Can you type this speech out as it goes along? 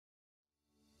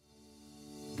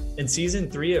In season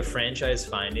 3 of Franchise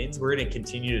Findings, we're going to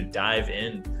continue to dive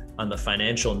in on the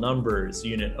financial numbers,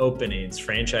 unit openings,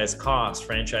 franchise costs,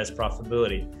 franchise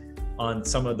profitability on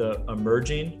some of the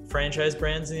emerging franchise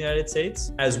brands in the United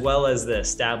States, as well as the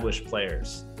established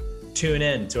players. Tune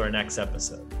in to our next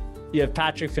episode. You have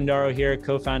Patrick Findaro here,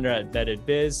 co-founder at Vetted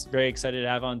Biz. Very excited to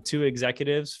have on two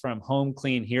executives from Home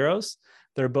Clean Heroes.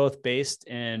 They're both based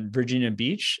in Virginia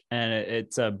Beach, and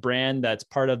it's a brand that's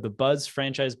part of the Buzz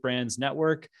Franchise Brands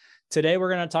Network. Today, we're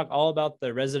going to talk all about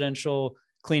the residential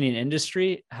cleaning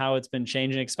industry, how it's been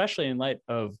changing, especially in light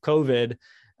of COVID.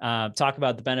 Talk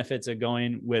about the benefits of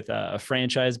going with a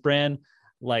franchise brand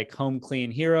like Home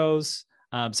Clean Heroes,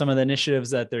 some of the initiatives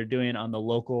that they're doing on the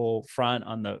local front,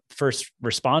 on the first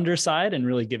responder side, and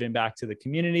really giving back to the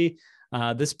community.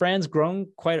 This brand's grown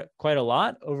quite a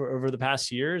lot over the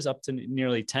past years, up to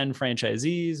nearly 10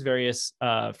 franchisees, various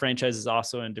franchises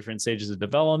also in different stages of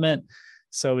development.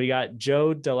 So we got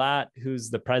Joe Delat, who's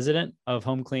the president of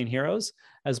Home Clean Heroes,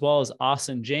 as well as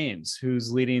Austin James,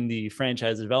 who's leading the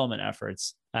franchise development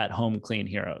efforts at Home Clean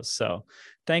Heroes. So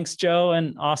thanks, Joe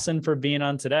and Austin, for being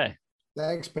on today.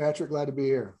 Thanks, Patrick. Glad to be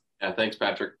here. Yeah, thanks,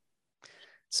 Patrick.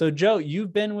 So Joe,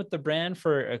 you've been with the brand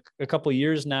for a couple of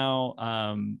years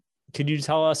now. Could you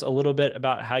tell us a little bit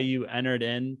about how you entered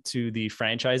into the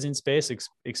franchising space,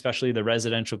 especially the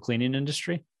residential cleaning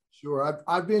industry? Sure.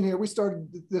 I've been here. We started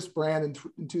this brand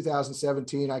in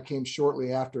 2017. I came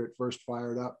shortly after it first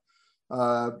fired up.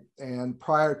 And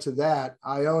prior to that,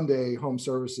 I owned a home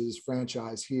services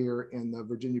franchise here in the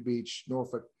Virginia Beach,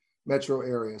 Norfolk metro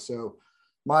area. So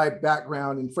my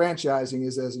background in franchising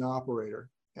is as an operator.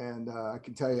 And I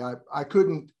can tell you, I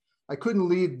couldn't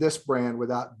lead this brand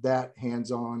without that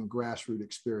hands-on grassroots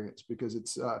experience, because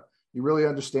it's you really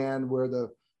understand where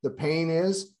the pain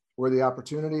is, where the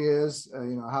opportunity is,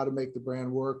 how to make the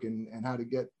brand work, and how to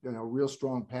get real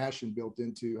strong passion built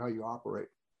into how you operate.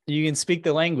 You can speak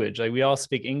the language. Like, we all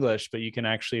speak English, but you can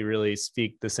actually really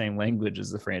speak the same language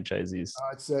as the franchisees.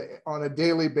 It's on a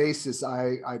daily basis.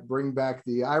 I bring back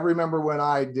I remember when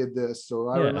I did this,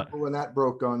 or I remember when that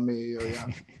broke on me. Or, yeah,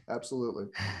 absolutely.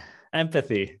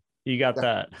 Empathy. You got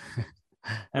that.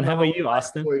 And how about you,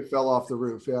 Austin? He fell off the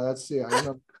roof. Yeah, I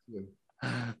know.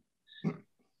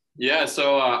 Yeah,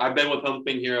 so I've been with Home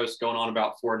Clean Heroes going on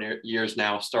about 4 years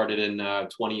now. Started in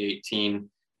 2018,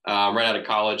 right out of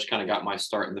college. Kind of got my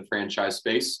start in the franchise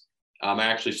space. I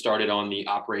actually started on the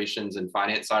operations and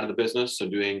finance side of the business, so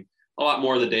doing a lot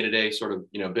more of the day-to-day sort of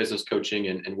business coaching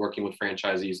and working with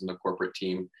franchisees in the corporate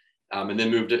team, and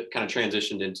then kind of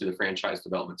transitioned into the franchise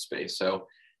development space. So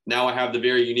now I have the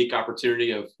very unique opportunity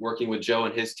of working with Joe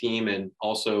and his team, and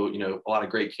also, a lot of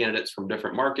great candidates from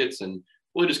different markets, and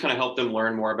really just kind of help them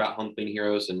learn more about Home Clean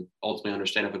Heroes and ultimately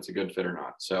understand if it's a good fit or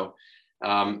not. So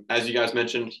as you guys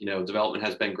mentioned, development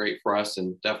has been great for us,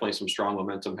 and definitely some strong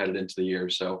momentum headed into the year.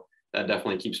 So that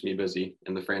definitely keeps me busy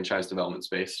in the franchise development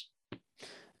space.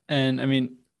 And I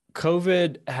mean,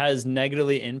 COVID has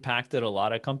negatively impacted a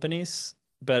lot of companies,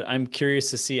 but I'm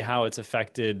curious to see how it's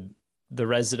affected the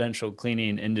residential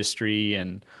cleaning industry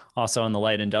and also in the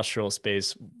light industrial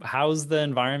space. How's the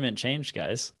environment changed,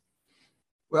 guys?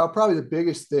 Well, probably the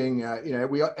biggest thing,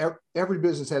 every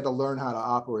business had to learn how to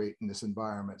operate in this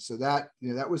environment. So that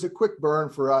was a quick burn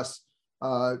for us.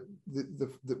 One of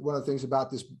the things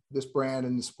about this brand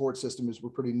and the support system is we're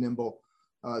pretty nimble.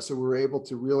 So we were able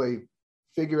to really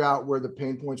figure out where the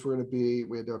pain points were going to be.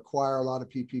 We had to acquire a lot of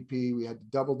PPP. We had to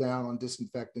double down on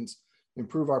disinfectants,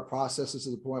 improve our processes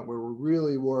to the point where we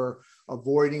really were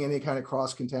avoiding any kind of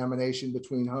cross-contamination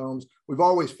between homes. We've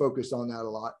always focused on that a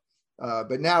lot.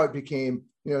 But now it became,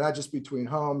 not just between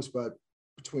homes, but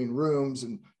between rooms,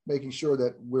 and making sure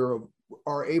that we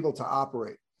are able to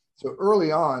operate. So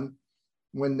early on,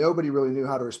 when nobody really knew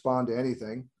how to respond to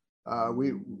anything,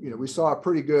 we saw a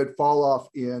pretty good fall off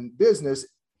in business.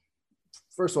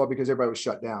 First of all, because everybody was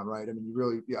shut down, right? I mean,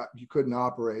 you couldn't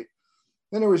operate.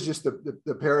 Then there was just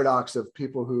the paradox of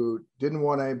people who didn't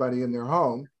want anybody in their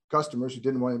home, customers who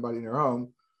didn't want anybody in their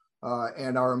home,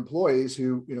 and our employees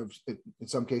who, in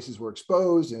some cases were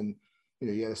exposed, and,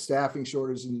 you had a staffing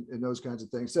shortage and those kinds of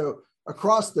things. So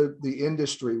across the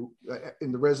industry,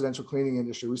 in the residential cleaning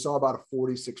industry, we saw about a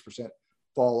 46%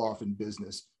 fall off in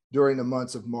business during the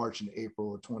months of March and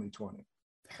April of 2020.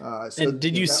 And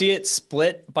did you see it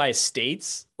split by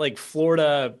states? Like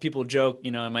Florida, people joke,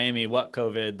 in Miami, what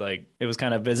COVID, like it was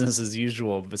kind of business as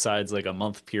usual besides like a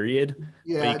month period.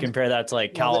 Yeah. But you compare that to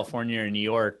like California or New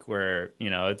York, where,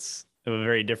 it's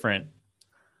very different.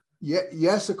 Yeah,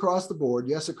 yes, across the board.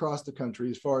 Yes, across the country,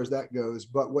 as far as that goes.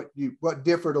 But what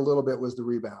differed a little bit was the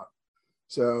rebound.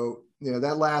 So,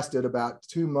 that lasted about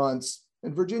 2 months,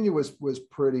 and Virginia was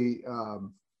pretty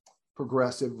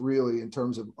progressive, really, in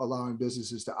terms of allowing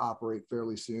businesses to operate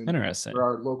fairly soon. Interesting. Where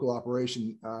our local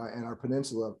operation and our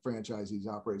Peninsula franchisees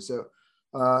operate. So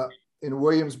in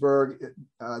Williamsburg,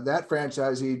 that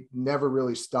franchisee never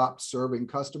really stopped serving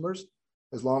customers,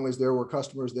 as long as there were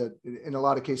customers that, in a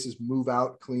lot of cases, move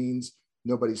out, cleans,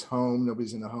 nobody's home,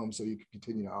 nobody's in the home, so you can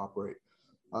continue to operate.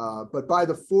 But by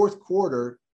the fourth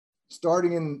quarter,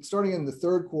 starting in the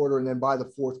third quarter, and then by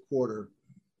the fourth quarter,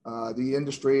 the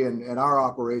industry and our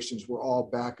operations were all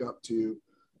back up to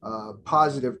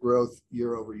positive growth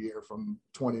year over year from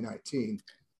 2019.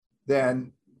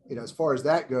 Then, as far as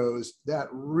that goes, that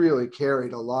really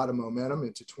carried a lot of momentum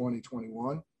into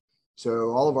 2021. So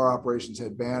all of our operations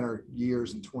had banner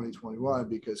years in 2021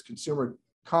 because consumer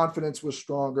confidence was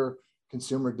stronger,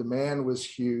 consumer demand was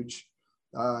huge.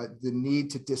 The need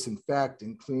to disinfect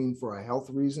and clean for a health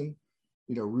reason,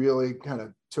 really kind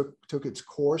of took its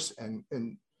course and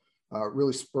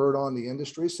really spurred on the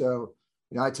industry. So,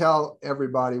 I tell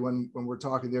everybody when we're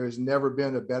talking, there has never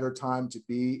been a better time to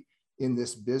be in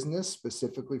this business,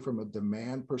 specifically from a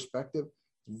demand perspective.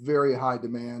 Very high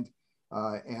demand.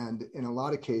 And in a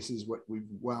lot of cases, what we've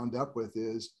wound up with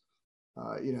is,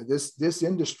 this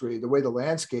industry, the way the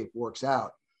landscape works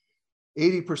out,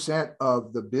 80%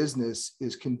 of the business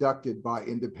is conducted by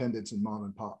independents and mom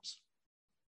and pops.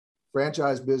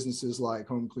 Franchise businesses like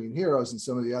Home Clean Heroes and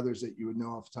some of the others that you would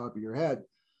know off the top of your head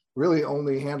really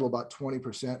only handle about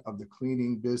 20% of the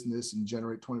cleaning business and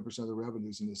generate 20% of the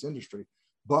revenues in this industry.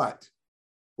 But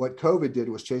what COVID did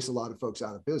was chase a lot of folks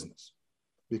out of business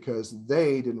because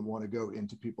they didn't want to go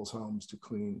into people's homes to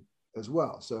clean as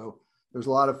well. So there's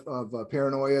a lot of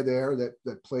paranoia there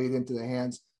that played into the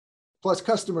hands. Plus,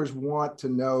 customers want to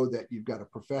know that you've got a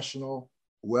professional,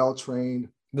 well-trained,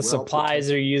 the supplies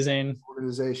they're using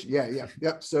organization.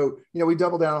 Yep. So, we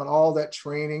double down on all that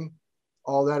training,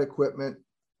 all that equipment,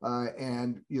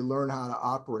 and you learn how to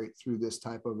operate through this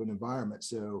type of an environment.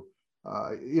 So,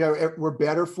 we're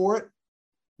better for it.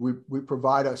 We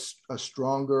provide a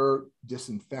stronger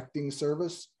disinfecting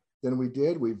service than we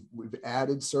did. We've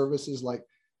added services like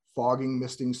fogging,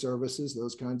 misting services,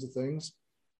 those kinds of things.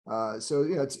 So,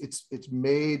 it's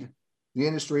made the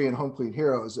industry and Home Clean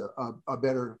Heroes a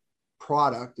better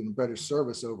product and better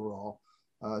service overall.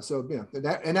 So,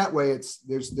 in that way,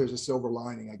 there's a silver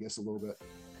lining, I guess, a little bit.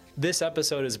 This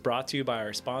episode is brought to you by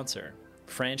our sponsor,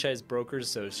 Franchise Brokers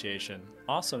Association,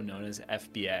 also known as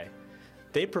FBA.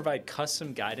 They provide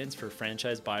custom guidance for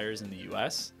franchise buyers in the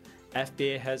U.S.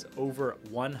 FBA has over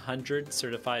 100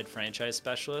 certified franchise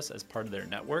specialists as part of their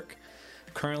network,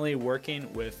 currently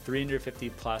working with 350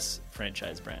 plus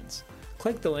franchise brands.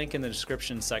 Click the link in the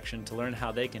description section to learn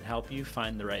how they can help you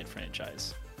find the right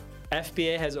franchise.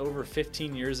 FBA has over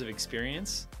 15 years of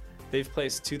experience. They've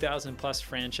placed 2,000 plus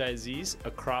franchisees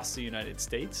across the United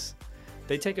States.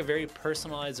 They take a very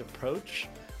personalized approach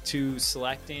to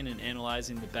selecting and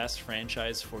analyzing the best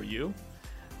franchise for you.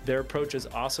 Their approach is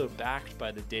also backed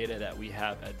by the data that we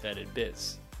have at Vetted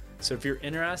Biz. So if you're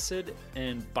interested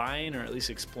in buying or at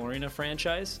least exploring a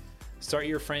franchise, start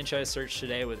your franchise search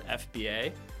today with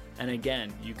FBA. And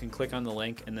again, you can click on the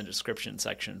link in the description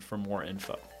section for more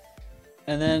info.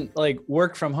 And then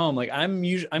work from home. I'm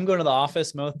going to the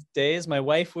office most days. My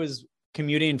wife was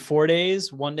commuting 4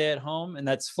 days, 1 day at home, and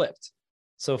that's flipped.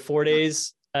 So 4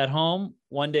 days at home,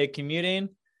 1 day commuting.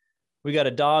 We got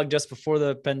a dog just before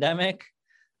the pandemic.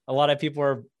 A lot of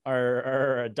people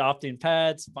are adopting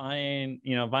pets, buying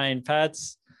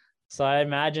pets. So I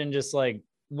imagine just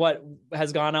what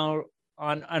has gone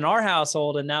on in our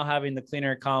household, and now having the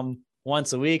cleaner come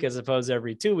once a week as opposed to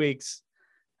every 2 weeks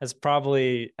has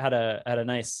probably had a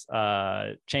nice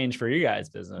change for you guys'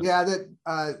 business. Yeah,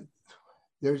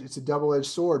 it's a double-edged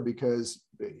sword because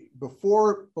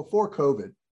before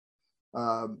COVID,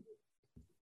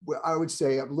 I would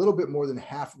say a little bit more than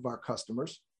half of our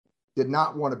customers did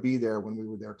not want to be there when we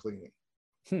were there cleaning.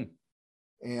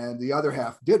 And the other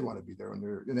half did want to be there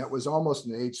and that was almost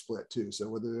an age split too. So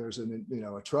whether there's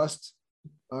a trust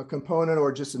component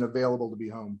or just an available to be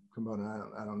home component,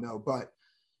 I don't know. But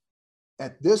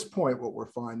at this point, what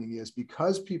we're finding is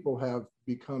because people have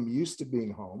become used to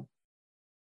being home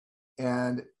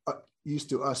and used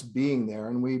to us being there,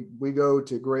 and we go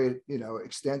to great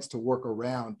extents to work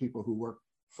around people who work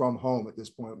from home at this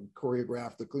point,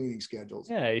 choreograph the cleaning schedules.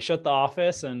 Yeah, you shut the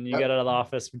office and you get out of the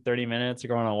office for 30 minutes.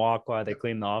 You're going on a walk while they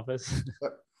clean the office.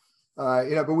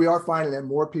 But we are finding that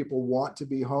more people want to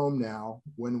be home now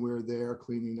when we're there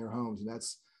cleaning their homes, and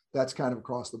that's kind of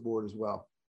across the board as well.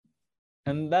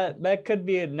 And that could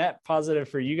be a net positive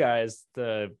for you guys,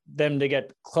 them to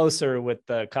get closer with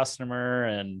the customer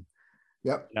and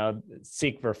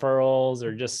seek referrals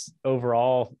or just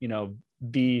overall,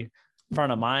 be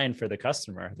front of mind for the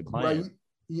customer, the client.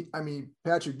 Well, I mean,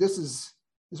 Patrick, this is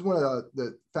one of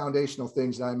the foundational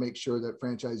things that I make sure that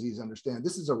franchisees understand.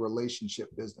 This is a relationship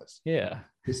business. Yeah.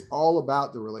 It's all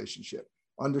about the relationship,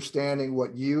 understanding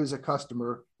what you as a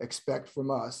customer expect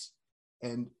from us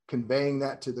and conveying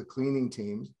that to the cleaning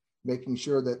teams, making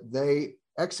sure that they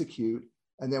execute,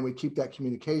 and then we keep that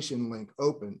communication link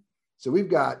open. So we've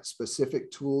got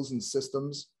specific tools and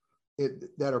systems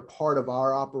that are part of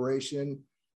our operation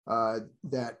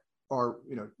that are,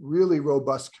 really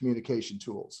robust communication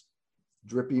tools,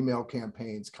 drip email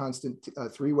campaigns, constant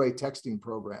three-way texting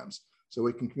programs, so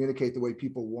we can communicate the way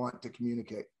people want to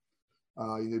communicate.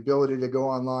 The ability to go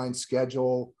online,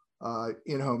 schedule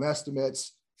in-home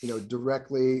estimates,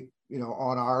 directly,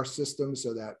 on our system,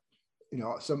 so that,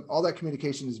 all that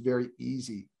communication is very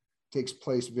easy, takes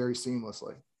place very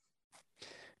seamlessly.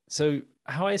 So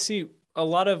how I see a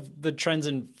lot of the trends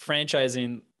in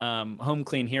franchising, Home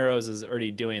Clean Heroes is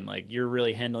already doing, like, you're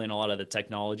really handling a lot of the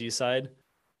technology side.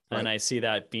 Right. And I see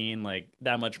that being like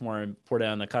that much more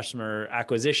important on the customer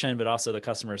acquisition, but also the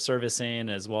customer servicing,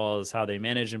 as well as how they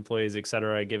manage employees, et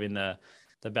cetera, giving the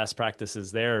best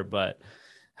practices there. But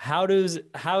how does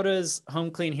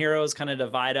Home Clean Heroes kind of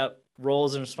divide up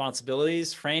roles and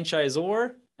responsibilities,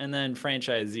 franchisor and then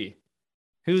franchisee?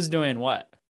 Who's doing what?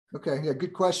 Okay, yeah,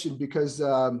 good question, because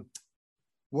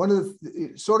one of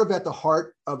the sort of at the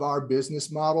heart of our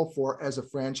business model as a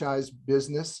franchise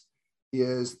business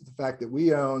is the fact that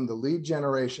we own the lead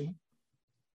generation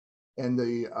and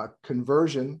the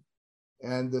conversion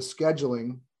and the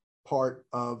scheduling part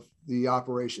of the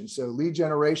operation. So lead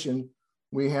generation,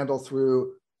 we handle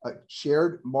through a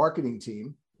shared marketing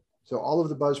team. So all of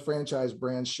the Buzz franchise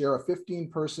brands share a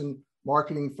 15-person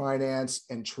marketing, finance,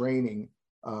 and training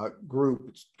group.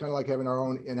 It's kind of like having our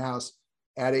own in-house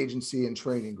ad agency and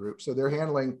training group. So they're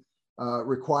handling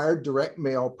required direct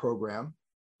mail program,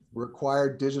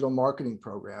 required digital marketing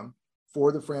program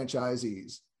for the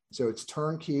franchisees. So it's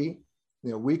turnkey,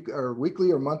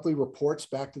 weekly or monthly reports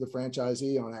back to the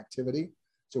franchisee on activity.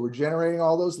 So we're generating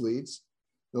all those leads.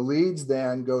 The leads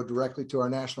then go directly to our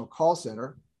national call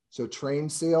center. So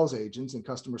trained sales agents and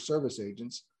customer service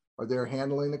agents are there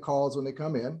handling the calls when they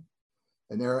come in,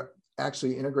 and they're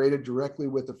actually integrated directly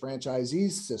with the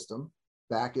franchisee's system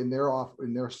back in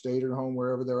their state or home,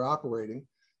 wherever they're operating,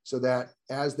 so that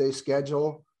as they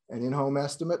schedule an in-home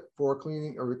estimate for a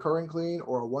cleaning, a recurring clean,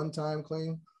 or a one-time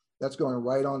clean, that's going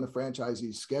right on the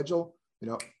franchisee's schedule.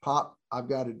 I've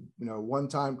got a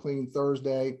one-time clean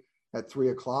Thursday at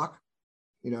 3:00.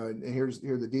 And here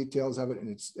are the details of it,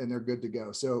 and they're good to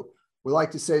go. So we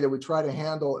like to say that we try to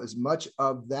handle as much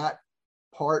of that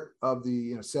part of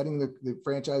the setting the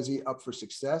franchisee up for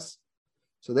success,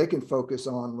 so they can focus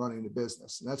on running the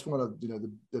business. And that's one of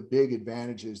the big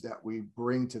advantages that we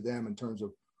bring to them in terms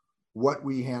of what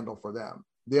we handle for them.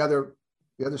 The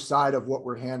other side of what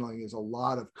we're handling is a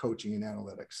lot of coaching and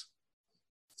analytics.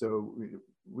 So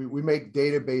we make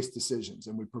data-based decisions,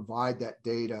 and we provide that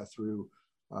data through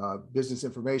business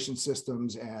information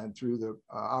systems and through the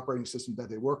operating system that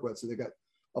they work with. So they got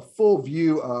a full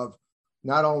view of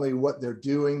not only what they're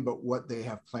doing, but what they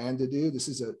have planned to do. This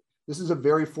is a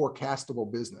very forecastable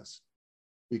business,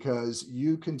 because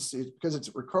it's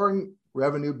a recurring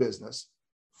revenue business,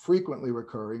 frequently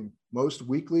recurring, most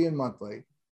weekly and monthly.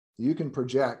 You can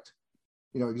project,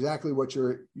 exactly what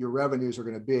your revenues are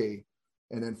going to be,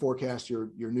 and then forecast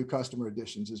your new customer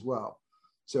additions as well.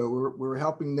 So we're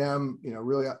helping them,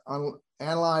 really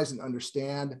analyze and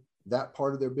understand that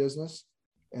part of their business,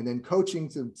 and then coaching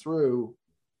them through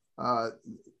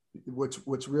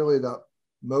what's really the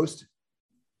most.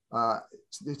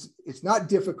 It's not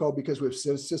difficult, because we have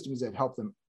systems that help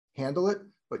them handle it,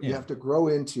 but you have to grow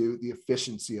into the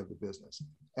efficiency of the business.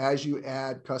 As you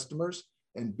add customers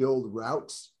and build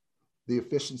routes, the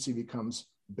efficiency becomes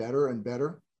better and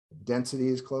better. Density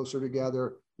is closer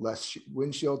together, less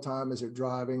windshield time as they're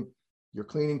driving. Your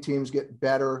cleaning teams get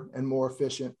better and more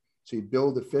efficient. So you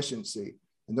build efficiency.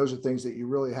 And those are things that you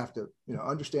really have to,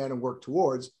 understand and work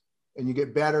towards. And you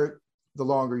get better the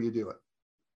longer you do it.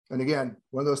 And again,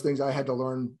 one of those things I had to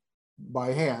learn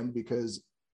by hand, because,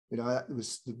 that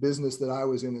was the business that I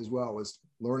was in as well, was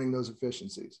learning those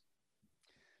efficiencies.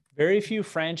 Very few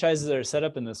franchises are set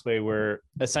up in this way, where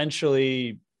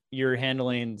essentially you're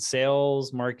handling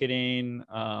sales, marketing,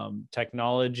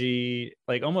 technology,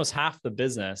 like almost half the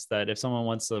business. That if someone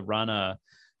wants to run a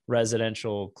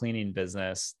residential cleaning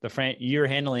business, you're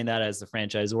handling that as the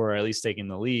franchisor, or at least taking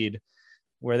the lead,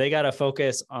 where they got to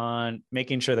focus on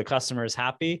making sure the customer is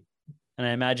happy. And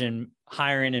I imagine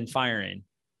hiring and firing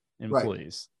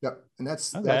employees. Right. Yep. And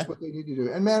that's what they need to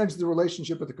do, and manage the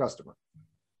relationship with the customer.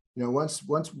 once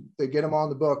they get them on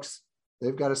the books,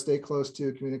 they've got to stay close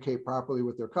to, communicate properly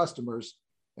with their customers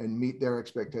and meet their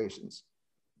expectations.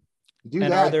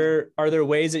 Are there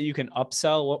ways that you can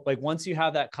upsell? Like once you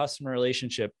have that customer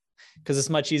relationship, because it's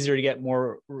much easier to get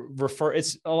more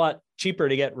it's a lot cheaper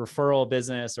to get referral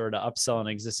business or to upsell an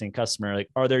existing customer. Like,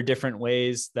 are there different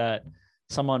ways that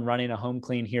someone running a Home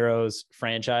Clean Heroes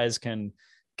franchise can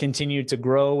continue to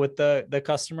grow with the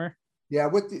customer? Yeah,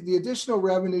 with the additional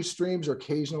revenue streams or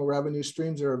occasional revenue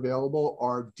streams that are available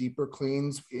are deeper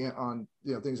cleans on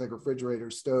things like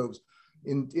refrigerators, stoves,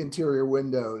 interior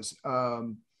windows.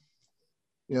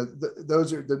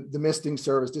 Those are the misting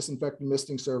service, disinfectant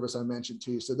misting service I mentioned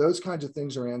to you. So those kinds of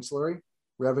things are ancillary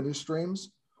revenue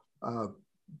streams.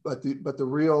 But the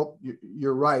real,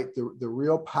 you're right, the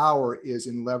real power is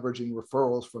in leveraging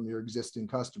referrals from your existing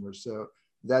customers. So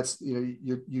that's,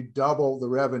 you double the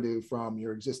revenue from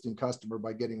your existing customer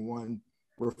by getting one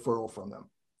referral from them.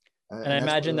 And I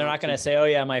imagine they're not going to say, oh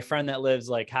yeah, my friend that lives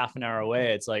like half an hour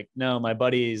away. It's like, no, my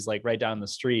buddy's like right down the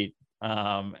street.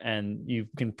 And you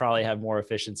can probably have more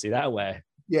efficiency that way.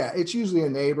 Yeah, it's usually a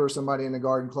neighbor, somebody in the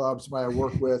garden club, somebody I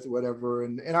work with, whatever.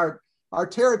 And our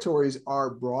territories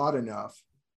are broad enough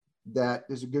that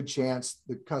there's a good chance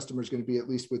the customer is going to be at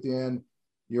least within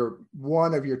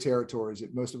one of your territories.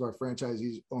 Most of our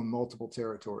franchisees own multiple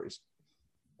territories.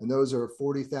 And those are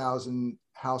 40,000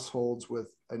 households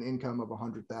with an income of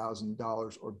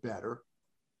 $100,000 or better.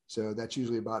 So that's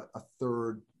usually about a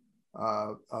third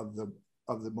of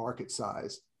the market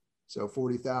size. So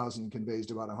 40,000 conveys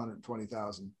to about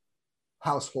 120,000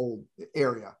 household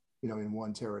area, in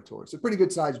one territory. It's a pretty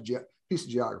good sized piece of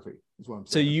geography is what I'm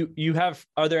saying. So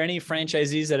are there any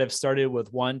franchisees that have started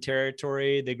with one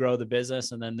territory, they grow the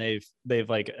business, and then they've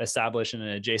like established in an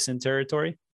adjacent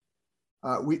territory?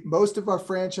 Most of our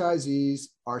franchisees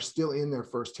are still in their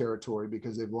first territory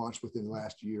because they've launched within the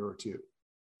last year or two.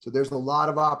 So there's a lot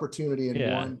of opportunity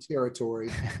in one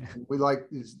territory.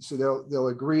 So they'll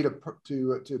agree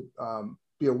to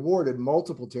be awarded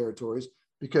multiple territories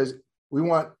because we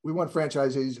want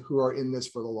franchisees who are in this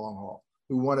for the long haul,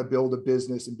 who want to build a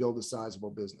business and build a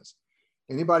sizable business.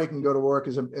 Anybody can go to work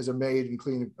as a maid and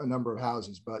clean a number of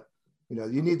houses, but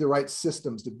you need the right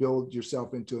systems to build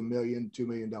yourself into $1 million, $2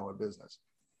 million business.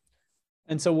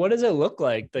 And so what does it look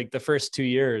like the first 2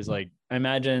 years? Like, I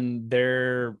imagine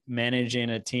they're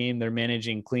managing a team, they're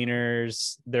managing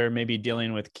cleaners, they're maybe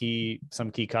dealing with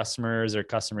some key customers or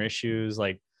customer issues.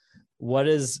 Like, what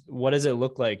does it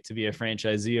look like to be a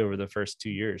franchisee over the first 2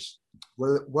 years?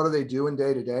 What are they doing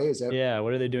day to day?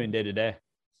 What are they doing day to day?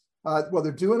 Well,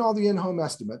 they're doing all the in-home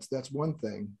estimates. That's one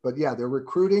thing. But yeah, they're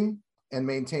recruiting and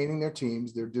maintaining their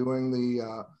teams. They're doing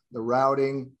the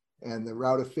routing and the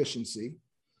route efficiency.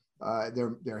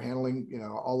 They're handling,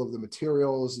 all of the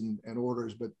materials and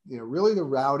orders, but, really the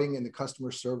routing and the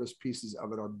customer service pieces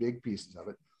of it are big pieces of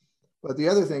it. But the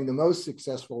other thing, the most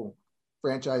successful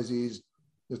franchisees,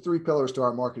 there's 3 pillars to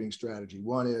our marketing strategy.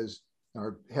 One is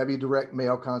our heavy direct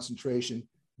mail concentration,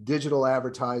 digital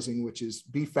advertising, which is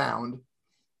be found.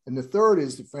 And the third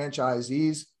is the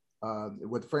franchisees,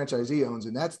 what the franchisee owns,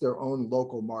 and that's their own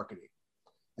local marketing.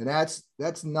 And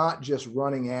that's not just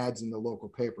running ads in the local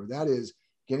paper. That is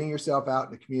getting yourself out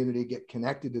in the community, get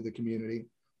connected to the community,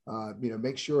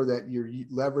 make sure that you're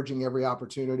leveraging every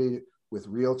opportunity with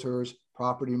realtors,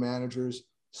 property managers,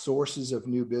 sources of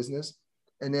new business.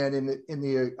 And then in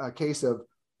the case of,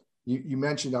 you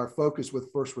mentioned our focus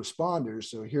with first responders.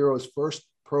 So Heroes First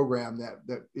program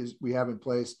that we have in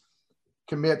place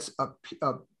commits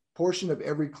a portion of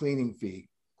every cleaning fee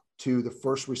to the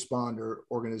first responder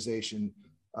organization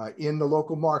in the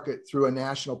local market through a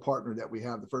national partner that we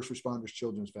have, the First Responders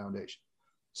Children's Foundation.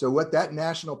 So what that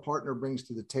national partner brings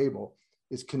to the table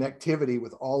is connectivity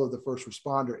with all of the first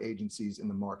responder agencies in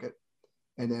the market,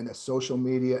 and then a social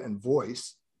media and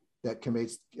voice that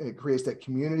creates that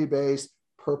community-based,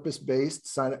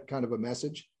 purpose-based kind of a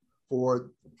message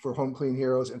for Home Clean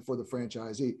Heroes and for the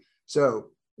franchisee. So,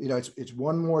 it's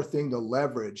one more thing to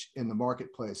leverage in the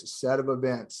marketplace, a set of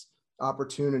events,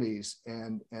 opportunities,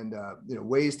 and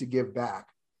ways to give back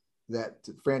that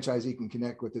the franchisee can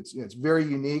connect with. It's very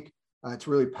unique. It's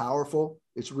really powerful.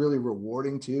 It's really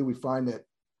rewarding too. We find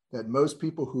that most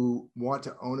people who want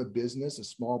to own a business, a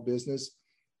small business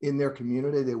in their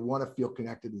community, they want to feel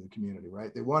connected to the community,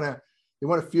 right? They want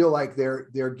to feel like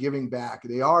they're giving back.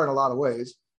 They are in a lot of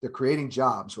ways. They're creating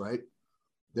jobs, right?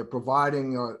 They're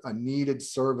providing a needed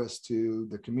service to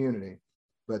the community.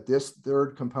 But this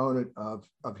third component of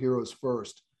Heroes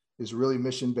First is really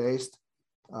mission-based.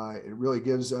 It really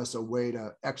gives us a way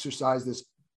to exercise this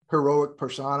heroic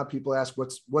persona. People ask,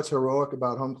 what's heroic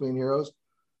about Home Clean Heroes?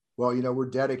 well, we're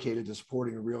dedicated to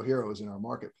supporting the real heroes in our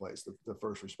marketplace, the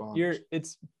first responders.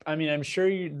 I'm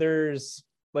sure there's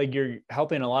like, you're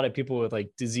helping a lot of people with like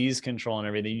disease control and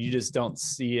everything. You just don't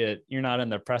see it. You're not in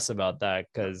the press about that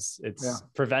because it's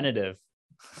preventative.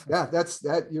 Yeah,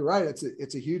 you're right.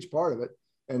 It's a huge part of it.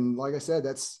 And like I said,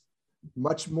 that's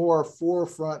much more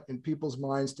forefront in people's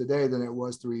minds today than it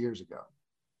was 3 years ago.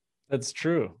 That's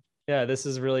true. Yeah, this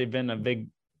has really been a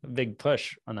big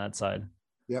push on that side.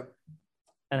 Yep.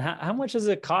 And how much does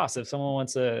it cost if someone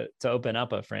wants to open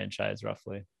up a franchise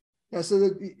roughly? Yeah, so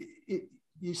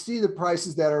you see the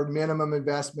prices that are minimum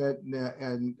investment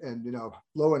and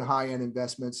low and high end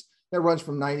investments. That runs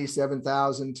from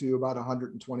 $97,000 to about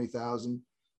 $120,000.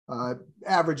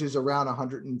 Average is around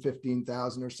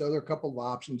 $115,000 or so. There are a couple of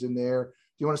options in there. Do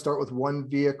you want to start with one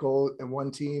vehicle and one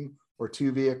team or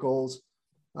two vehicles?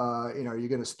 Are you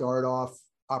going to start off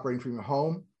operating from your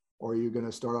home, or are you going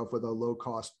to start off with a low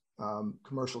cost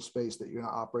commercial space that you're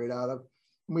going to operate out of?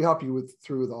 And we help you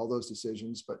through with all those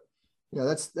decisions. But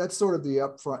that's sort of the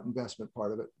upfront investment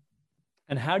part of it.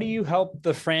 And how do you help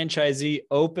the franchisee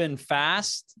open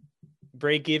fast,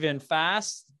 break even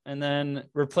fast, and then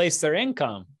replace their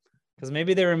income? Because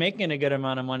maybe they were making a good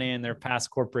amount of money in their past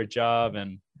corporate job.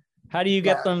 And how do you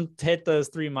get them to hit those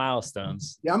 3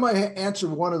 milestones? Yeah, I'm going to answer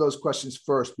one of those questions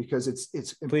first because it's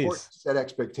important to set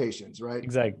expectations, right?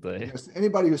 Exactly.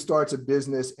 Anybody who starts a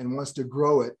business and wants to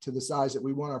grow it to the size that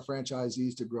we want our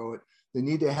franchisees to grow it, they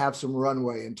need to have some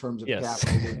runway in terms of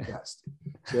capital to invest.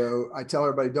 So I tell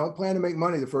everybody, don't plan to make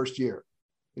money the first year.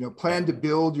 Plan to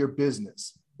build your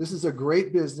business. This is a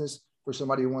great business for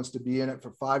somebody who wants to be in it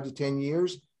for 5 to 10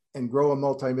 years and grow a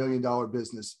multi-million-dollar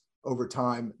business over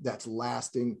time that's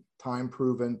lasting, time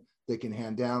proven, they can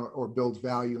hand down or build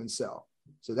value and sell.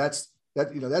 So that's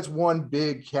one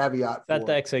big caveat. Set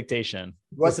the expectation.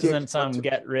 This isn't some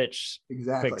get rich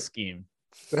quick scheme.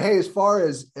 But hey, as far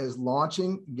as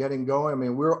launching, getting going, I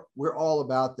mean, we're all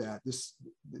about that.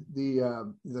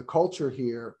 The culture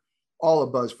here, all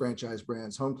of Buzz Franchise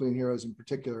Brands, Home Clean Heroes in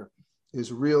particular,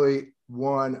 is really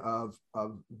one of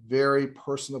very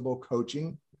personable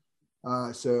coaching.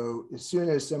 So as soon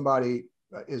as somebody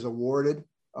is awarded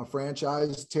a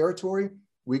franchise territory,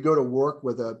 we go to work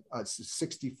with a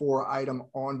 64-item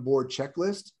onboard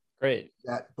checklist. Great.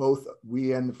 That both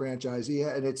we and the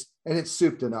franchisee, and it's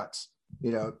soup to nuts.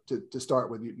 To start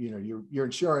with, your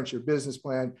insurance, your business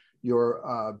plan,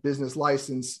 your business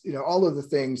license, all of the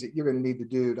things that you're going to need to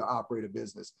do to operate a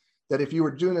business. That if you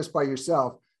were doing this by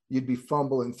yourself, you'd be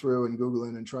fumbling through and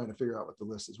Googling and trying to figure out what the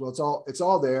list is. Well, it's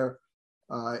all there.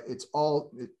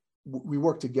 We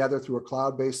work together through a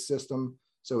cloud-based system.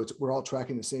 So we're all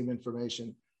tracking the same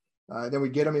information. Then we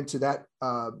get them into that,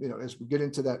 as we get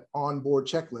into that onboard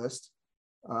checklist,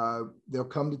 they'll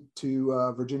come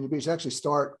to Virginia Beach. They actually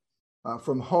start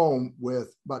from home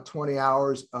with about 20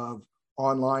 hours of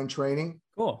online training.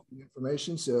 Cool.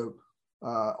 Information. So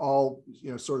all,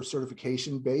 sort of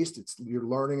certification based. You're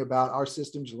learning about our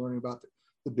systems, you're learning about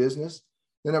the business.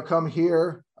 Then they'll come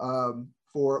here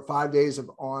for 5 days of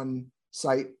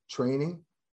on-site training,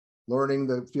 learning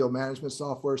the field management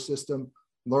software system,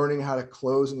 learning how to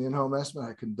close an in-home estimate, how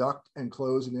to conduct and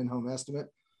close an in-home estimate,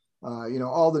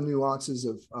 all the nuances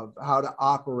of how to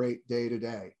operate day to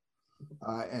day.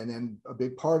 And then a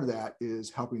big part of that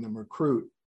is helping them recruit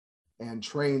and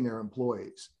train their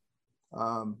employees.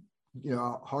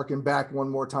 Harken back one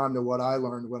more time to what I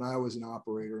learned when I was an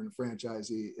operator and a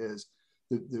franchisee is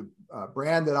the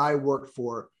brand that I worked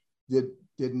for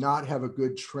did not have a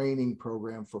good training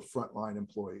program for frontline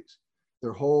employees.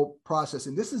 Their whole process,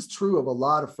 and this is true of a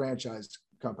lot of franchise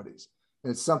companies,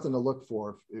 and it's something to look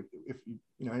for if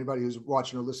anybody who's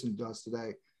watching or listening to us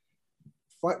today.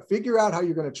 Figure out how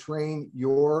you're going to train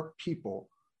your people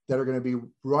that are going to be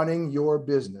running your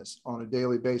business on a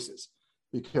daily basis,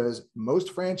 because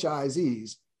most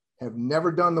franchisees have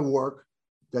never done the work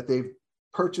that they've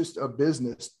purchased a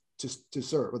business to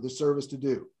serve, or the service to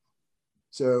do.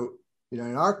 So,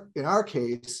 in our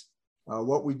case,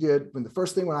 what we did when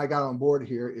I got on board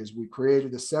here is we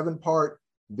created a 7-part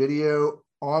video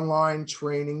online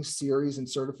training series and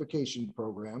certification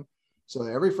program, so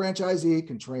that every franchisee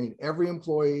can train every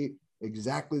employee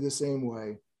exactly the same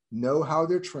way, know how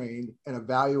they're trained, and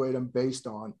evaluate them based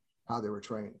on how they were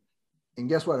trained. And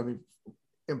guess what? I mean,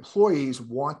 employees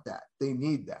want that. They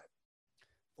need that.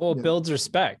 Well, it builds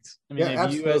respect. I mean, if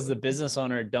absolutely. You as the business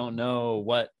owner don't know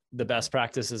what the best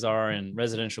practices are in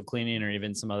residential cleaning or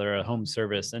even some other home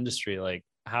service industry, like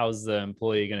how's the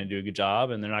employee going to do a good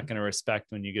job? And they're not going to respect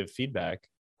when you give feedback.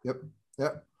 Yep.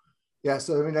 Yeah.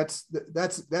 So, I mean,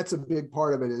 that's a big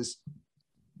part of it, is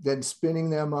then spinning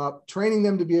them up, training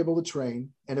them to be able to train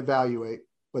and evaluate,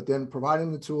 but then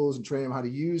providing the tools and training them how to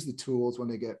use the tools when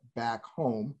they get back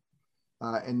home,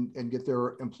 and get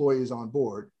their employees on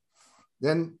board.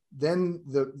 Then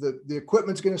the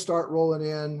equipment's going to start rolling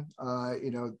in.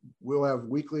 We'll have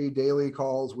weekly, daily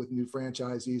calls with new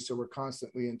franchisees, so we're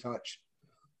constantly in touch.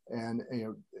 And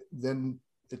then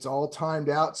it's all timed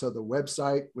out. So the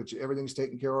website, which everything's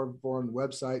taken care of for on the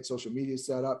website, social media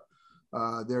set up,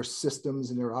 their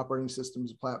systems and their operating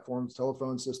systems, platforms,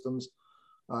 telephone systems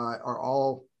are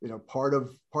all part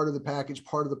of the package,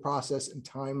 part of the process and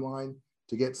timeline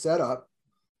to get set up.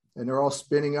 And they're all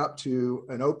spinning up to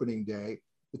an opening day.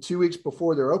 The 2 weeks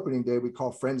before their opening day, we call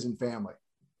friends and family.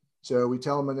 So we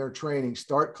tell them in their training,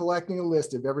 start collecting a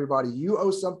list of everybody you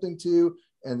owe something to,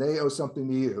 and they owe something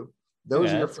to you.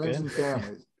 Those are your friends and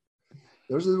families.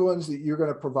 Those are the ones that you're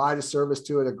going to provide a service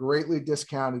to at a greatly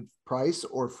discounted price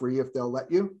or free if they'll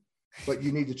let you. But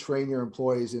you need to train your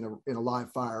employees in a live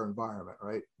fire environment,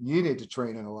 right? You need to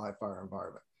train in a live fire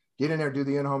environment. Get in there, do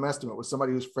the in-home estimate with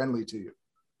somebody who's friendly to you.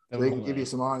 So they can give you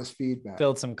some honest feedback.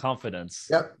 Build some confidence.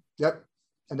 Yep.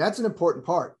 And that's an important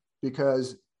part,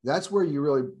 because that's where you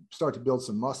really start to build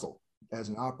some muscle as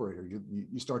an operator.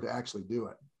 You start to actually do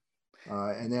it.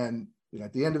 And then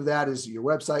at the end of that is your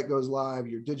website goes live,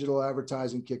 your digital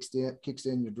advertising kicks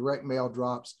in, your direct mail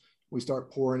drops. We start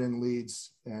pouring in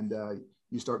leads, and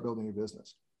you start building your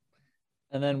business.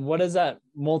 And then what does that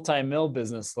multi-mill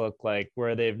business look like,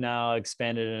 where they've now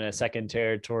expanded in a second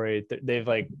territory?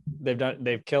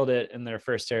 They've killed it in their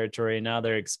first territory. Now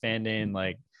they're expanding.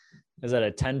 Like, is that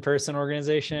a 10-person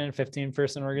organization,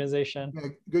 15-person organization? Yeah,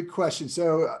 good question.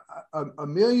 So $1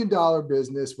 million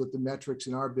business with the metrics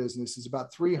in our business is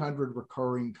about 300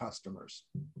 recurring customers,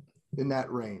 in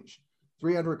that range.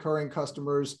 300 recurring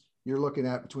customers, you're looking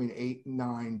at between 8 and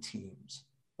 9 teams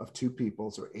of 2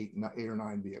 people, so 8 or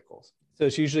 9 vehicles. So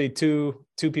it's usually two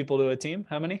people to a team.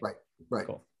 How many? Right.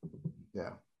 Cool.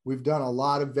 Yeah. We've done a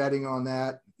lot of vetting on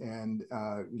that, and,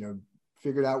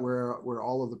 figured out where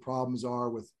all of the problems are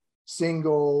with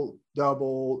single,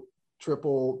 double,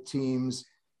 triple teams.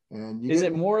 And is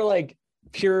it more like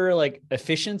pure like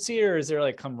efficiency, or is there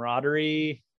like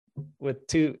camaraderie with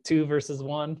two versus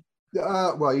one?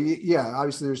 Well, yeah,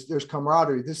 obviously there's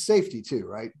camaraderie. There's safety too,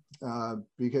 right?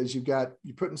 Because you're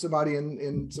putting somebody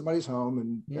in somebody's home,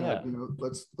 and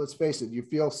let's face it, you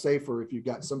feel safer if you've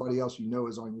got somebody else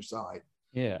is on your side.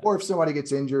 Yeah. Or if somebody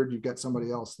gets injured, you've got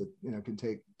somebody else that can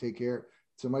take care.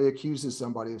 Somebody accuses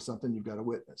somebody of something, you've got a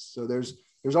witness. So there's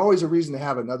always a reason to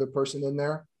have another person in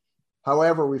there.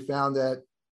 However, we found that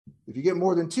if you get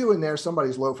more than 2 in there,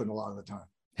 somebody's loafing a lot of the time.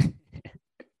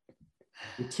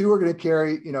 The 2 are going to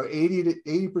carry,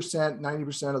 80%,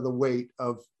 90% of the weight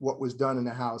of what was done in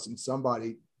the house, and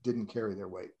somebody didn't carry their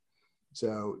weight.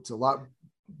 So it's a lot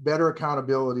better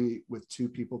accountability with 2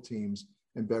 people teams,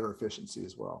 and better efficiency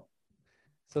as well.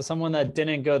 So someone that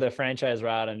didn't go the franchise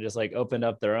route and just like opened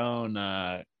up their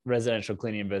own residential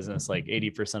cleaning business, like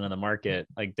 80% of the market,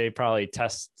 like they probably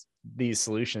test these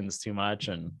solutions too much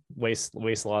and waste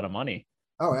a lot of money.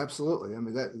 Oh, absolutely. I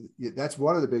mean, that's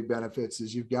one of the big benefits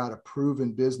is you've got a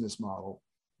proven business model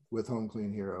with Home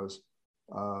Clean Heroes.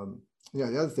 The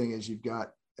other thing is you've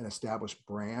got an established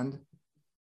brand,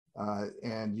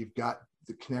 and you've got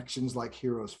the connections like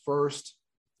Heroes First,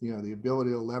 the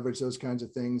ability to leverage those kinds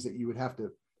of things that you would have to,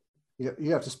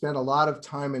 you have to spend a lot of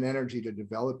time and energy to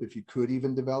develop, if you could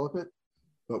even develop it.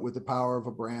 But with the power of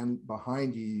a brand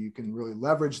behind you, you can really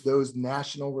leverage those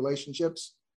national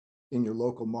relationships in your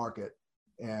local market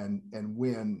and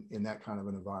win in that kind of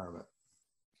an environment.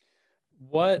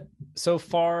 What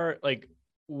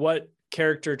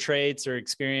character traits or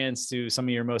experience do some of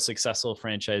your most successful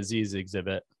franchisees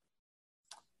exhibit?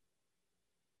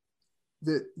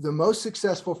 The most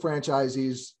successful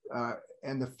franchisees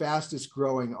and the fastest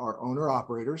growing are owner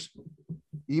operators,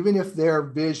 even if their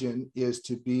vision is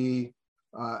to be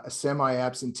a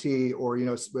semi-absentee, or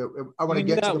I want to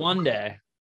get to one day.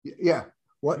 Yeah.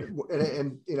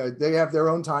 They have their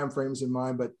own time frames in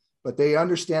mind, but they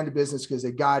understand the business because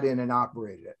they got in and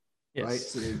operated it. Yes. Right.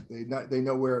 So they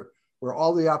know where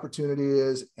all the opportunity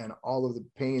is and all of the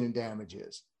pain and damage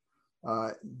is.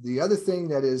 The other thing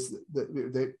that is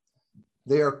that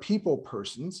they are people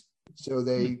persons, so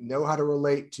they know how to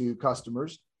relate to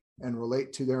customers and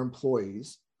relate to their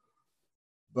employees.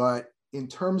 But in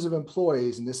terms of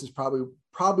employees, and this is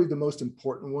probably the most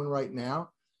important one right now,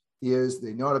 is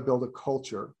they know how to build a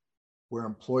culture where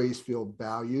employees feel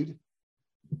valued,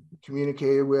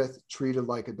 communicated with, treated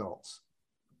like adults.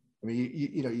 I mean,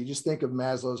 you just think of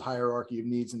Maslow's hierarchy of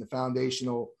needs and the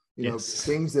foundational,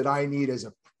 things that I need as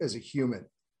a human.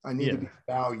 I need to be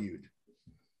valued.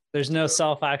 There's no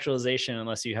self-actualization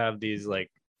unless you have these like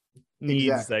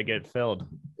needs that get filled.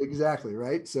 Exactly.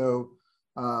 Right. So,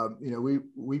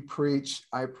 we preach,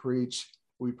 I preach,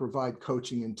 we provide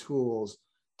coaching and tools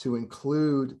to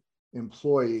include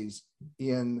employees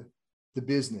in the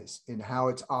business, in how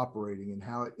it's operating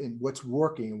and what's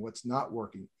working and what's not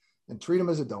working, and treat them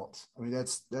as adults. I mean,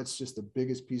 that's just the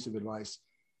biggest piece of advice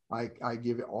I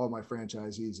give all my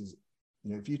franchisees is,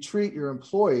 if you treat your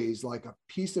employees like a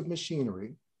piece of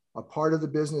machinery, a part of the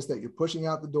business that you're pushing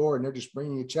out the door and they're just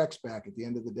bringing you checks back at the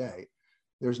end of the day,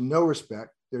 there's no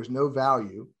respect, there's no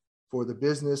value for the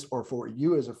business or for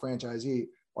you as a franchisee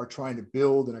are trying to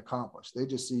build and accomplish. They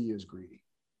just see you as greedy.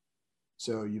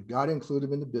 So you've got to include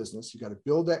them in the business. You got to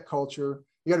build that culture.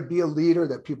 You got to be a leader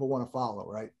that people want to follow,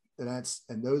 right?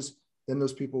 And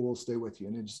those people will stay with you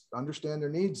and just understand their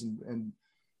needs and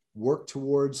work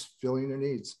towards filling their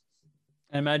needs.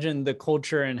 I imagine the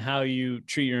culture and how you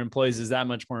treat your employees is that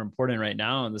much more important right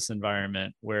now in this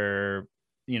environment where,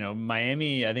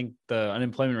 Miami, I think the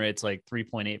unemployment rate's like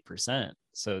 3.8%.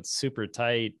 So it's super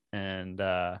tight and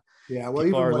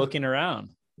people are looking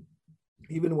around.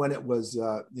 Even when it was,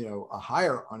 a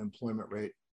higher unemployment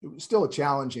rate, it was still a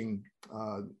challenging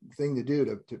thing to do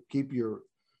to keep your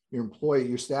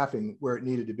staffing where it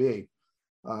needed to be.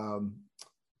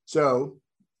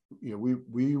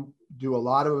 We do a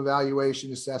lot of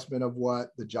evaluation assessment of what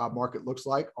the job market looks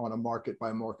like on a market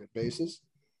by market basis.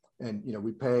 And,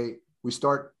 we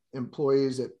start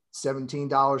employees at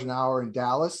 $17 an hour in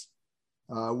Dallas,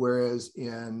 whereas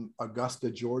in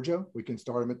Augusta, Georgia, we can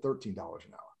start them at $13 an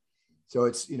hour. So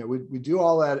it's, we do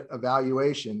all that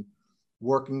evaluation,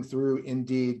 working through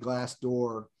Indeed,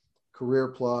 Glassdoor, Career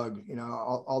Plug,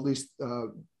 all these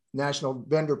national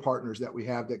vendor partners that we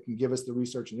have that can give us the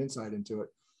research and insight into it.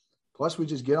 Plus, we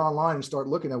just get online and start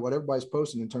looking at what everybody's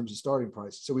posting in terms of starting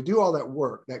price. So we do all that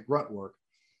work, that grunt work,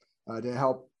 to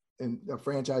help a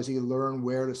franchisee learn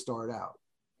where to start out.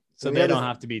 So they don't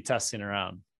have to be testing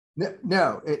around.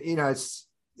 No, it's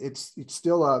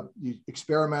still you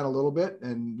experiment a little bit.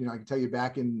 And, I can tell you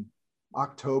back in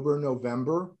October,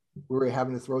 November, we were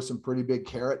having to throw some pretty big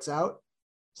carrots out,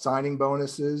 signing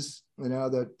bonuses,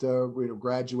 that we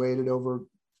graduated over a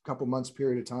couple months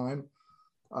period of time,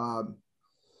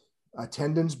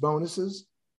 attendance bonuses,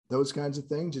 those kinds of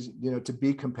things, just, to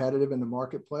be competitive in the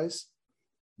marketplace.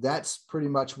 That's pretty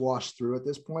much washed through at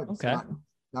this point. Okay. It's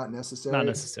not necessary. Not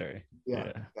necessary.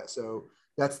 Yeah. So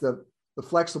that's the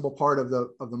flexible part of the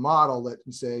model that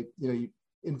can say, you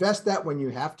invest that when you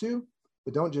have to,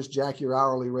 but don't just jack your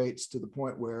hourly rates to the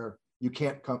point where you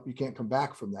can't come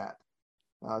back from that.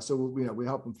 So we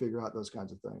help them figure out those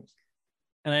kinds of things.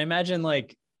 And I imagine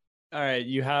all right,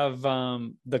 you have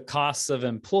the costs of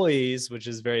employees, which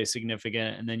is very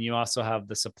significant. And then you also have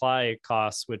the supply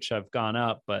costs, which have gone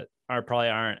up, but probably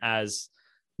aren't as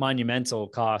monumental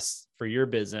costs for your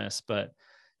business. But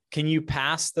can you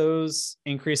pass those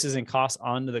increases in costs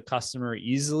on to the customer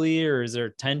easily, or is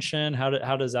there tension?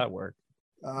 How does that work?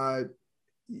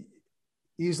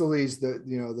 Easily is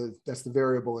that's the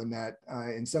variable in that.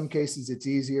 In some cases, it's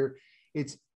easier.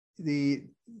 It's the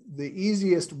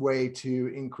easiest way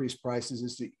to increase prices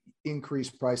is to increase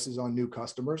prices on new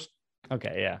customers.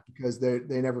 Okay, yeah. Because they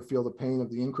never feel the pain of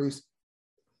the increase.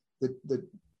 The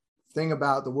thing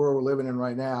about the world we're living in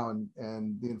right now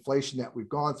and the inflation that we've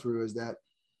gone through is that,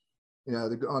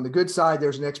 on the good side,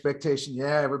 there's an expectation.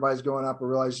 Yeah, everybody's going up. I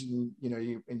realize, you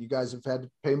guys have had to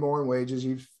pay more in wages.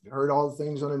 You've heard all the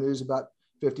things on the news about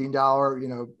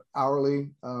 $15, hourly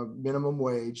minimum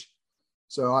wage.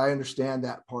 So I understand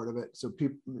that part of it. So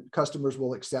customers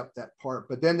will accept that part.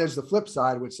 But then there's the flip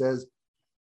side, which says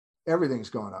everything's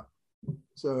gone up.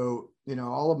 So,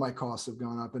 all of my costs have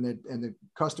gone up, and the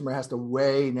customer has to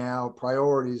weigh now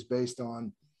priorities based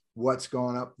on what's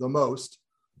gone up the most,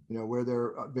 where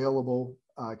their available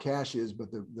cash is.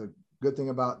 But the good thing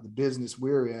about the business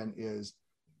we're in is,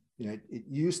 it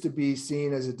used to be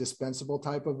seen as a dispensable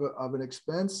type of an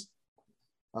expense,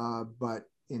 but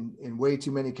in way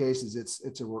too many cases,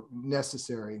 it's a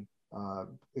necessary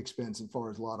expense as far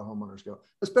as a lot of homeowners go,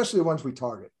 especially the ones we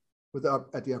target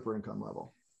at the upper income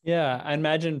level. Yeah, I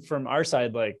imagine from our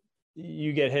side,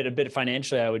 you get hit a bit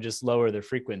financially, I would just lower the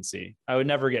frequency. I would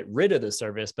never get rid of the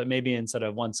service, but maybe instead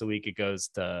of once a week, it goes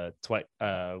to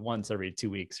once every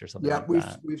 2 weeks or something. Yeah,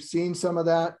 we've seen some of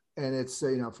that, and it's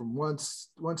from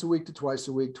once a week to twice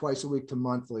a week to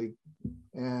monthly,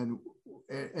 and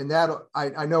that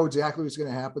I know exactly what's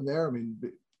going to happen there. I mean,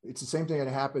 it's the same thing that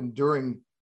happened during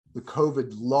the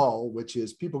COVID lull, which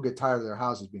is people get tired of their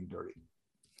houses being dirty.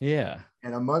 Yeah.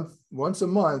 And once a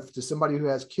month to somebody who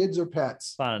has kids or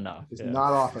pets, not enough. It's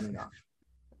not often enough.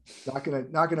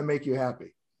 Not gonna make you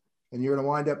happy. and you're going to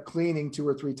wind up cleaning 2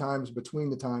 or 3 times between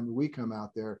the time we come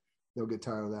out there. They'll get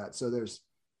tired of that. So there's,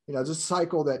 there's a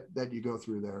cycle that you go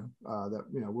through there, that,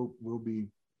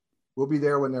 we'll be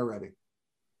there when they're ready.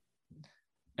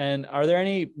 And are there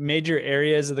any major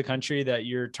areas of the country that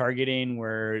you're targeting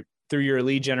where through your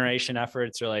lead generation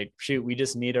efforts are like, shoot, we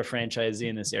just need a franchisee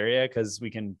in this area because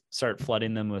we can start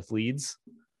flooding them with leads?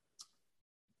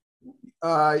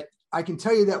 I can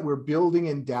tell you that we're building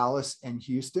in Dallas and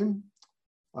Houston.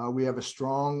 We have a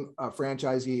strong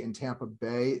franchisee in Tampa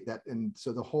Bay, and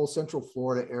so the whole Central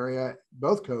Florida area,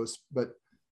 both coasts, but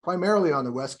primarily on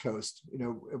the West Coast.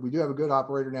 We do have a good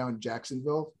operator now in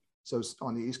Jacksonville, so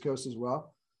on the East Coast as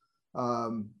well.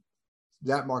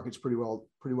 That market's pretty well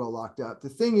locked up. The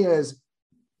thing is,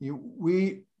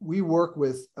 we work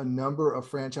with a number of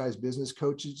franchise business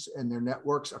coaches and their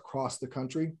networks across the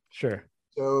country. Sure.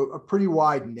 So a pretty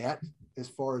wide net as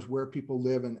far as where people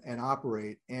live and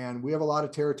operate. And we have a lot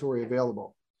of territory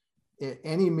available.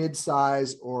 Any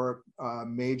mid-size or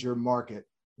major market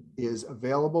is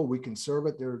available. We can serve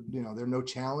it. There are no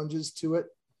challenges to it.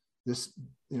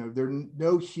 There are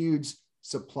no huge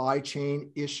supply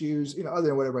chain issues, other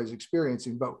than what everybody's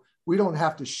experiencing, but we don't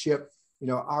have to ship,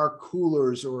 our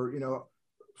coolers or,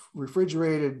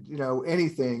 refrigerated,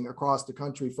 anything across the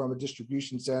country from a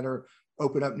distribution center,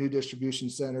 open up new distribution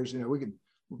centers. We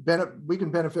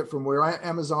can benefit from where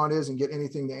Amazon is and get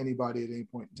anything to anybody at any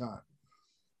point in time.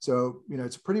 So,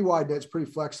 it's pretty wide net, it's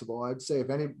pretty flexible. I'd say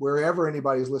wherever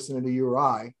anybody's listening to you or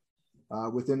I,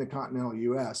 within the continental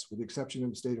US, with the exception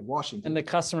of the state of Washington. And the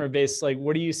customer base, like,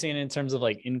 what are you seeing in terms of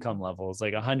like income levels,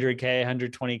 like 100K,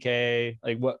 120K?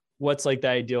 Like what's like the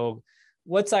ideal,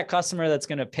 what's that customer that's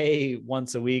going to pay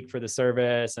once a week for the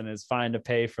service and is fine to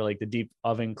pay for like the deep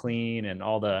oven clean and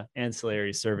all the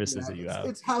ancillary services that you have?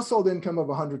 It's household income of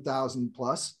 100,000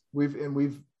 plus. We've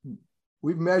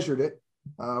measured it.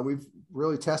 We've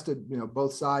really tested,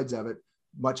 both sides of it,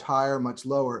 much higher, much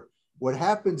lower. What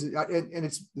happens, and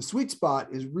it's the sweet spot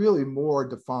is really more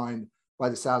defined by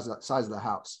the size of the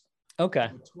house.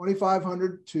 Okay.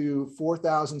 2,500 to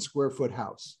 4,000 square foot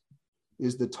house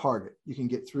is the target. You can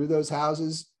get through those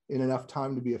houses in enough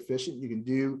time to be efficient. You can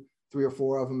do 3 or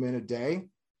 4 of them in a day.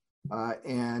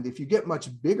 And if you get much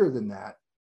bigger than that,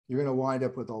 you're going to wind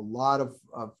up with a lot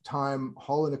of time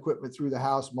hauling equipment through the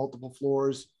house, multiple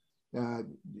floors.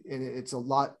 And it's a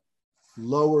lot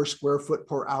lower square foot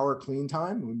per hour clean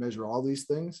time. We measure all these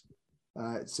things.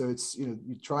 So it's,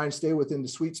 you try and stay within the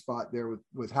sweet spot there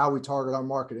with how we target our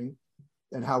marketing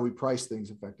and how we price things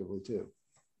effectively too.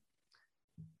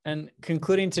 And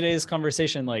concluding today's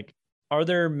conversation, like, are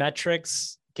there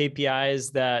metrics,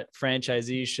 KPIs that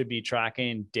franchisees should be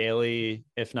tracking daily,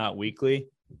 if not weekly?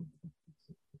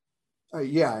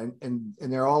 Yeah. And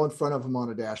they're all in front of them on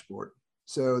a dashboard.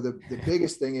 So the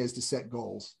biggest thing is to set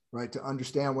goals, right? To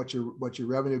understand what your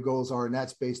revenue goals are. And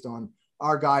that's based on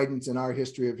our guidance and our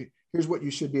history of here's what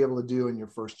you should be able to do in your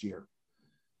first year.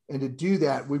 And to do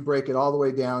that, we break it all the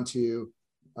way down to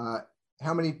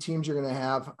how many teams you're going to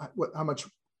have, how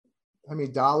many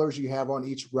dollars you have on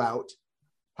each route,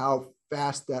 how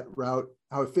fast that route,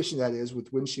 how efficient that is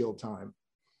with windshield time.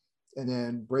 And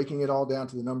then breaking it all down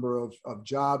to the number of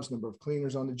jobs, number of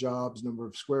cleaners on the jobs, number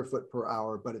of square foot per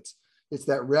hour. But it's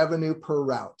that revenue per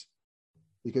route,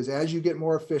 because as you get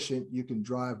more efficient, you can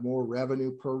drive more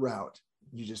revenue per route.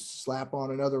 You just slap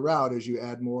on another route as you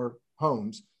add more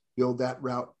homes, build that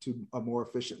route to a more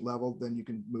efficient level, then you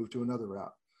can move to another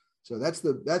route. So that's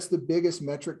the biggest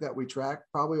metric that we track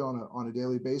probably on a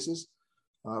daily basis.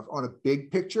 On a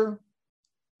big picture,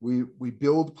 we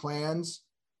build plans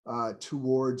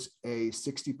towards a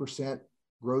 60%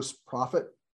 gross profit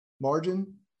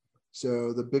margin.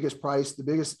 So the biggest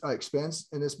expense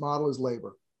in this model is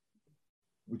labor.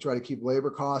 We try to keep labor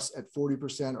costs at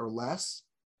 40% or less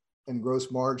and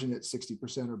gross margin at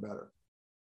 60% or better.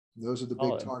 Those are the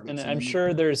big targets. And I'm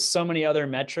sure there's so many other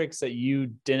metrics that you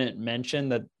didn't mention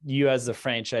that you as the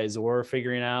franchisor are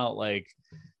figuring out, like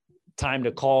time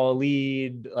to call a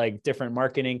lead, like different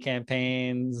marketing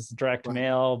campaigns, direct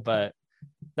mail, but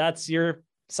that's your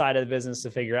side of the business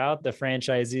to figure out. The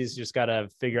franchisees just got to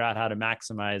figure out how to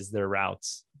maximize their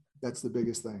routes. That's the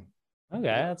biggest thing. Okay.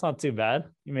 That's not too bad.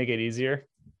 You make it easier.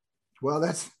 Well,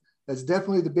 that's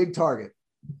definitely the big target.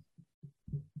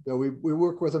 So we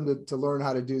work with them to learn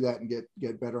how to do that and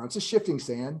get better on. It's a shifting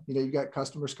sand. You got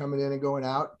customers coming in and going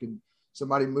out.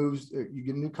 Somebody moves, you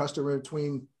get a new customer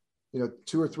between,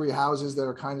 2 or 3 houses that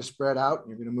are kind of spread out. And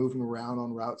you're going to move them around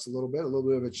on routes a little bit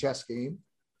of a chess game.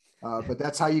 But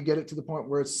that's how you get it to the point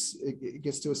where it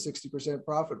gets to a 60%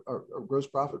 profit or gross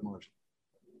profit margin.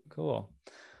 Cool.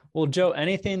 Well, Joe,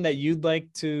 anything that you'd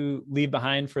like to leave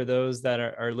behind for those that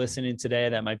are listening today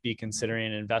that might be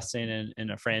considering investing in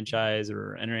a franchise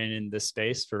or entering in this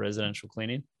space for residential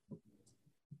cleaning?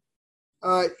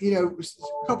 A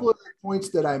couple of points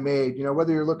that I made,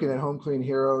 whether you're looking at Home Clean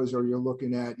Heroes or you're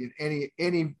looking at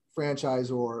any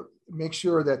franchisor, make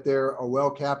sure that they're a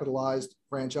well-capitalized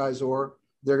franchisor.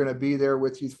 They're going to be there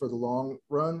with you for the long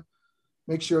run.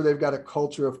 Make sure they've got a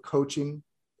culture of coaching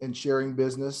and sharing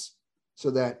business so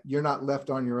that you're not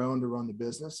left on your own to run the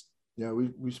business.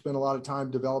 We spent a lot of time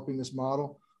developing this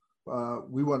model.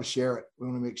 We want to share it. We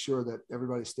want to make sure that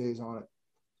everybody stays on it.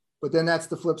 But then that's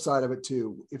the flip side of it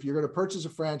too. If you're going to purchase a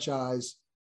franchise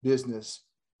business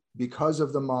because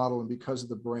of the model and because of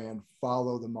the brand,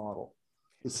 follow the model.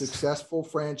 The successful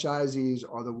franchisees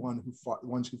are the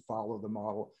ones who follow the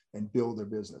model and build their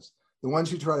business. The ones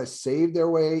who try to save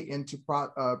their way into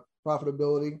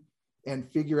profitability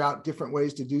and figure out different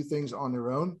ways to do things on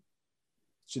their own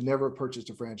should never have purchased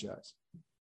a franchise.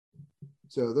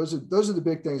 So those are the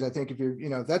big things. I think if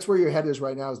you're, that's where your head is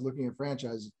right now, is looking at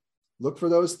franchises. Look for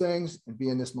those things and be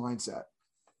in this mindset.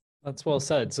 That's well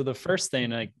said. So the first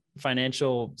thing, like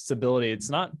financial stability,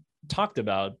 it's not talked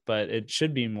about, but it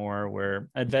should be more. Where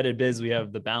at Vetted Biz, we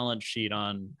have the balance sheet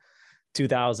on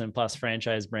 2,000 plus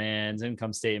franchise brands,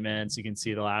 income statements. You can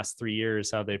see the last 3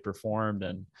 years, how they performed.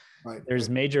 And there's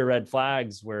major red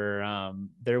flags where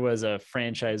there was a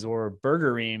franchisor,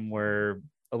 Burger Ream, where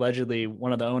allegedly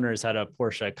one of the owners had a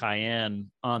Porsche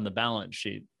Cayenne on the balance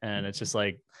sheet. And it's just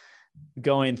like,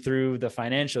 going through the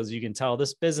financials, you can tell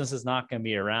this business is not going to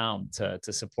be around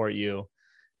to support you,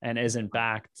 and isn't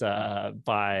backed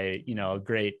by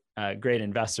a great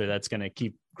investor that's going to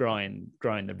keep growing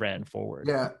the brand forward.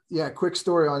 Yeah. Quick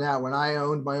story on that. When I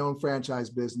owned my own franchise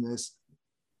business,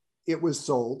 it was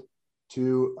sold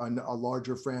to a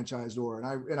larger franchisor,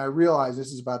 and I realized,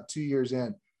 this is about 2 years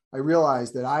in, I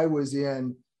realized that I was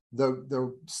in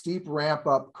the steep ramp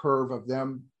up curve of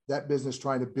that business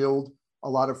trying to build a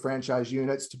lot of franchise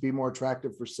units to be more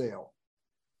attractive for sale.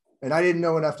 And I didn't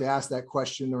know enough to ask that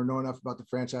question or know enough about the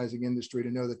franchising industry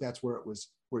to know that that's where it was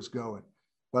going.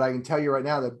 But I can tell you right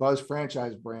now that Buzz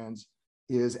Franchise Brands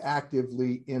is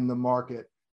actively in the market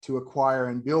to acquire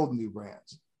and build new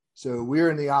brands. So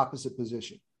we're in the opposite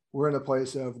position. We're in a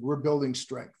place of, we're building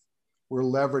strength. We're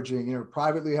leveraging,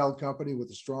 privately held company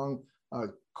with a strong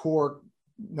core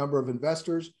number of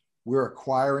investors. We're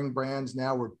acquiring brands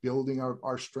now. We're building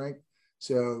our strength.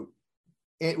 So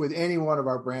with any one of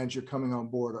our brands, you're coming on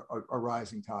board a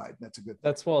rising tide. That's a good thing.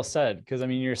 That's well said. Because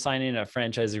you're signing a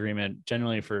franchise agreement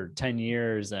generally for 10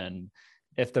 years. And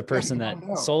if the person that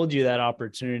sold you that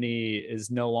opportunity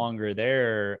is no longer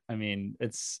there,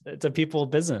 it's a people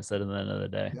business at the end of the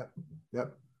day.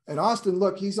 Yep. And Austin,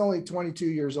 look, he's only 22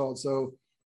 years old. So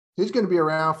he's going to be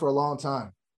around for a long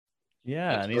time.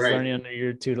 Yeah. That's and he's learning under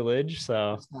your tutelage.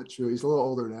 So that's not true. He's a little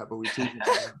older than that, but we teach him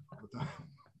all the time.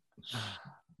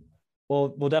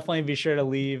 Well, we'll definitely be sure to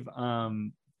leave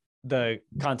the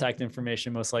contact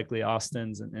information, most likely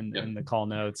Austin's, in the call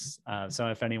notes. So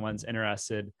if anyone's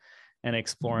interested in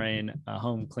exploring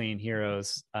Home Clean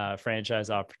Heroes franchise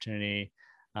opportunity,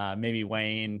 maybe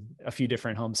weighing a few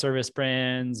different home service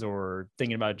brands or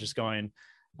thinking about just going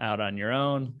out on your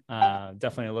own,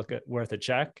 definitely worth a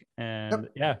check. And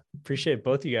appreciate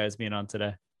both you guys being on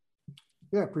today.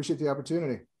 Yeah, appreciate the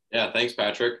opportunity. Yeah, thanks,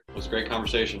 Patrick. It was a great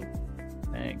conversation.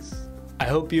 Thanks. I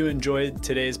hope you enjoyed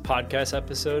today's podcast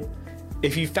episode.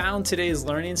 If you found today's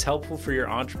learnings helpful for your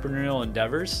entrepreneurial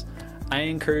endeavors, I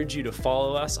encourage you to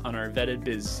follow us on our Vetted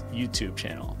Biz YouTube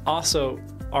channel. Also,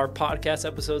 our podcast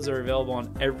episodes are available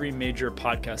on every major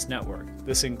podcast network.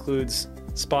 This includes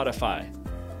Spotify,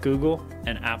 Google,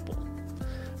 and Apple.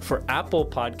 For Apple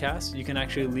Podcasts, you can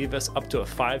actually leave us up to a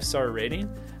 5-star rating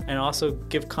and also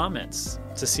give comments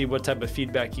to see what type of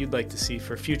feedback you'd like to see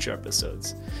for future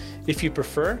episodes. If you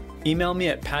prefer, email me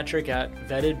at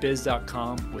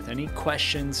patrick@vettedbiz.com with any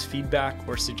questions, feedback,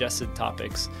 or suggested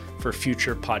topics for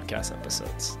future podcast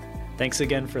episodes. Thanks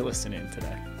again for listening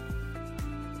today.